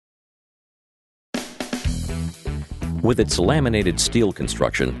With its laminated steel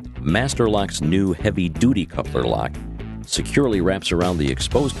construction, Master Lock's new heavy-duty coupler lock securely wraps around the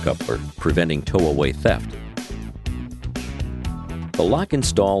exposed coupler, preventing tow-away theft. The lock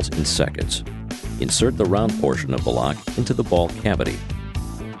installs in seconds. Insert the round portion of the lock into the ball cavity.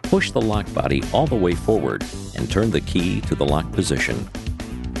 Push the lock body all the way forward and turn the key to the lock position.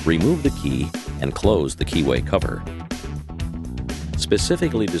 Remove the key and close the keyway cover.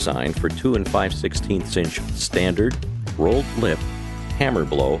 Specifically designed for 2 5/16 inch standard, rolled lip, hammer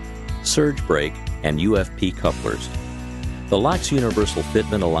blow, surge brake, and UFP couplers. The lock's universal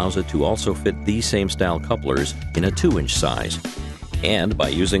fitment allows it to also fit these same style couplers in a 2-inch size. And by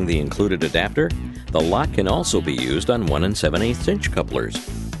using the included adapter, the lock can also be used on 1 7/8 inch couplers.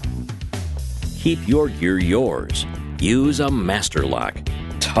 Keep your gear yours. Use a Master Lock.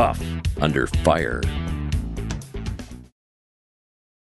 Tough under fire.